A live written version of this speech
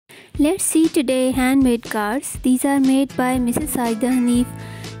Let's see today handmade cards. These are made by Mrs.Sajida Hanif.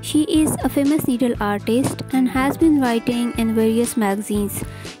 She is a famous needle artist and has been writing in various magazines.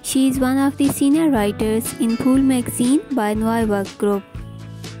 She is one of the senior writers in Phool magazine by Noy Waqt Group.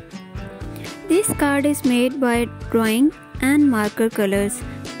 This card is made by drawing and marker colors.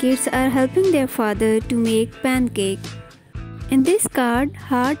 Kids are helping their father to make pancake. In this card,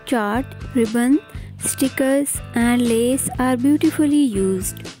 heart chart, ribbon, stickers and lace are beautifully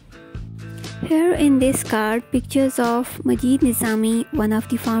used. Here in this card, pictures of Majid Nizami, one of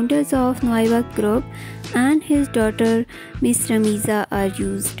the founders of Noy Waqt Group, and his daughter Miss Ramiza are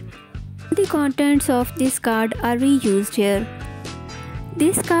used. The contents of this card are reused here.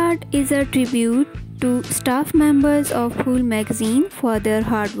 This card is a tribute to staff members of Phool magazine for their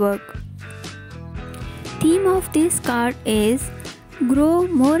hard work. Theme of this card is grow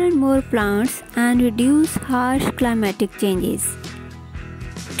more and more plants and reduce harsh climatic changes.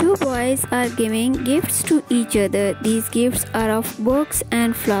 Two boys are giving gifts to each other. These gifts are of books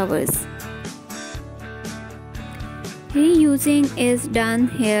and flowers. Reusing is done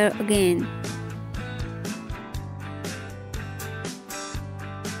here again.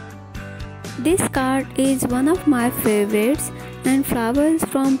 This card is one of my favorites and flowers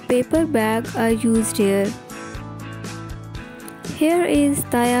from paper bag are used here. Here is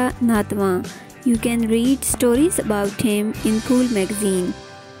Taya Natwa. You can read stories about him in Phool magazine.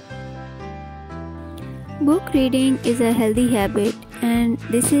 Book reading is a healthy habit and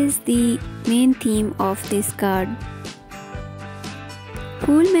this is the main theme of this card.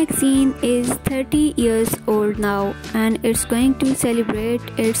 Phool magazine is 30 years old now and it's going to celebrate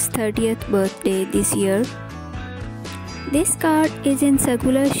its 30th birthday this year. This card is in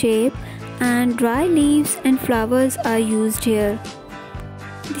circular shape and dry leaves and flowers are used here.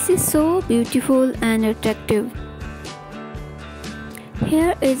 This is so beautiful and attractive.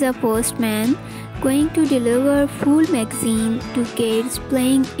 Here is a postman going to deliver Phool magazine to kids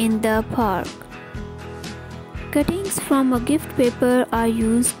playing in the park. Cuttings from a gift paper are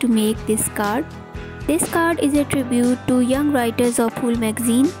used to make this card. This card is a tribute to young writers of Phool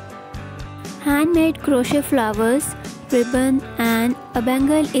magazine. Handmade crochet flowers, ribbon and a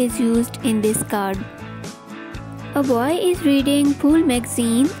bangle is used in this card. A boy is reading Phool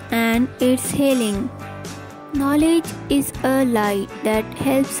magazine and it's hailing. Knowledge is a light that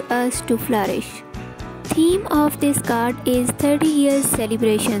helps us to flourish. Theme of this card is 30 years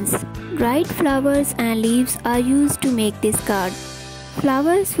celebrations. Dried flowers and leaves are used to make this card.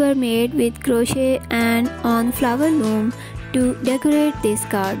 Flowers were made with crochet and on flower loom to decorate this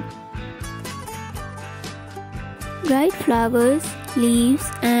card. Dried flowers, leaves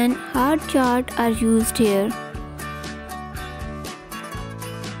and heart chart are used here.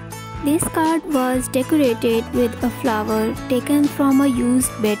 This card was decorated with a flower taken from a used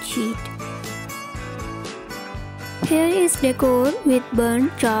bed sheet. Here is decor with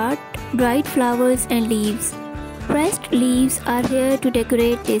burnt chart, dried flowers and leaves. Pressed leaves are here to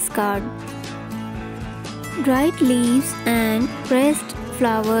decorate this card. Dried leaves and pressed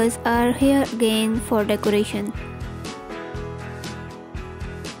flowers are here again for decoration.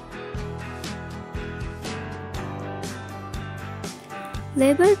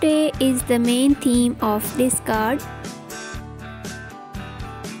 Labor Day is the main theme of this card.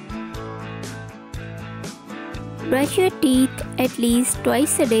 Brush your teeth at least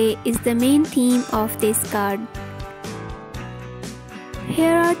twice a day is the main theme of this card.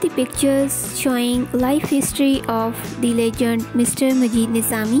 Here are the pictures showing life history of the legend Mr. Majid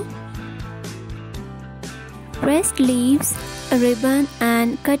Nizami. Pressed leaves, a ribbon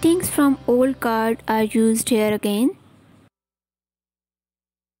and cuttings from old card are used here again.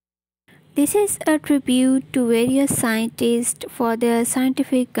 This is a tribute to various scientists for their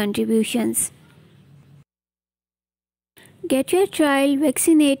scientific contributions. Get your child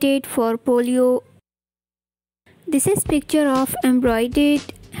vaccinated for polio. This is picture of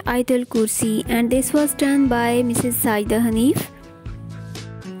embroidered Ayatul Kursi and this was done by Mrs.Sajida Hanif.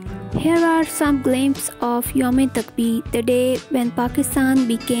 Here are some glimpses of Yom-e-Takbir, the day when Pakistan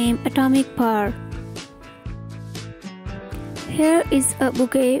became atomic power. Here is a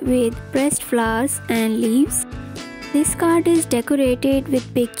bouquet with pressed flowers and leaves. This card is decorated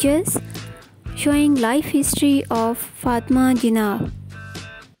with pictures showing life history of Fatma Jinnah.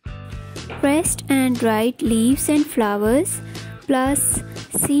 Pressed and dried leaves and flowers plus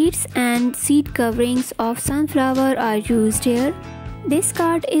seeds and seed coverings of sunflower are used here. This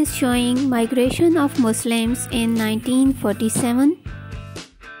card is showing migration of Muslims in 1947.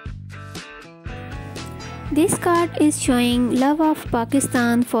 This card is showing love of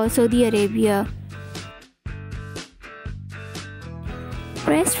Pakistan for Saudi Arabia.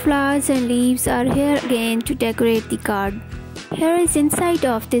 Pressed flowers and leaves are here again to decorate the card. Here is inside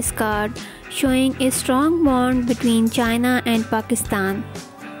of this card showing a strong bond between China and Pakistan.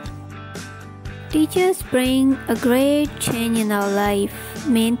 Teachers bring a great change in our life.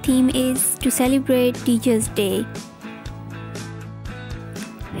 Main theme is to celebrate Teachers' Day.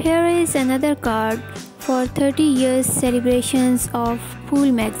 Here is another card for 30 years celebrations of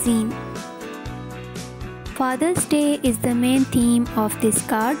Fool magazine. Father's Day is the main theme of this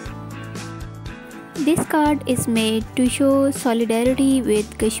card. This card is made to show solidarity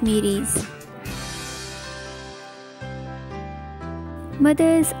with Kashmiris.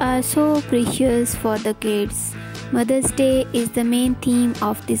 Mothers are so precious for the kids. Mother's Day is the main theme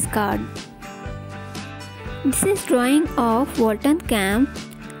of this card. This is drawing of Walton Camp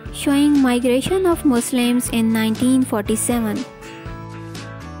showing migration of Muslims in 1947.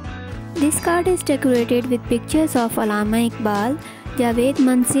 This card is decorated with pictures of Allama Iqbal, Javed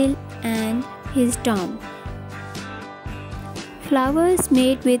Manzil and his tomb. Flowers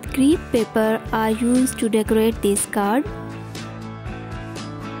made with crepe paper are used to decorate this card.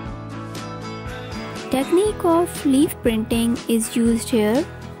 Technique of leaf printing is used here.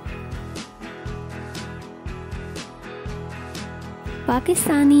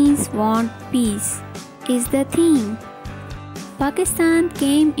 Pakistanis want peace is the theme. Pakistan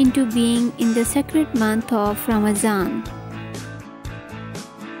came into being in the sacred month of Ramadan.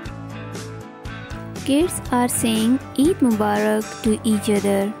 Kids are saying Eid Mubarak to each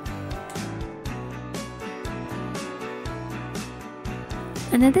other.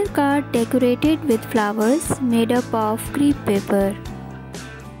 Another card decorated with flowers made up of crepe paper.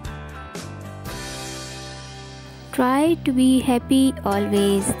 Try to be happy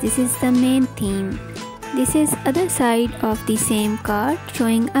always. This is the main theme. This is other side of the same card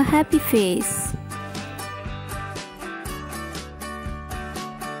showing a happy face.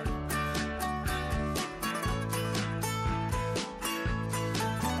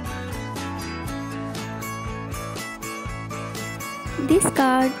 This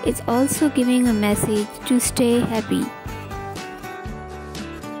card is also giving a message to stay happy.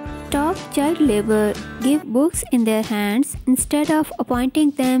 Stop child labor. Give books in their hands instead of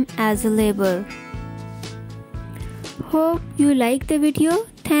appointing them as a labor. Hope you like the video.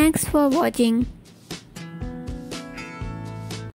 Thanks for watching.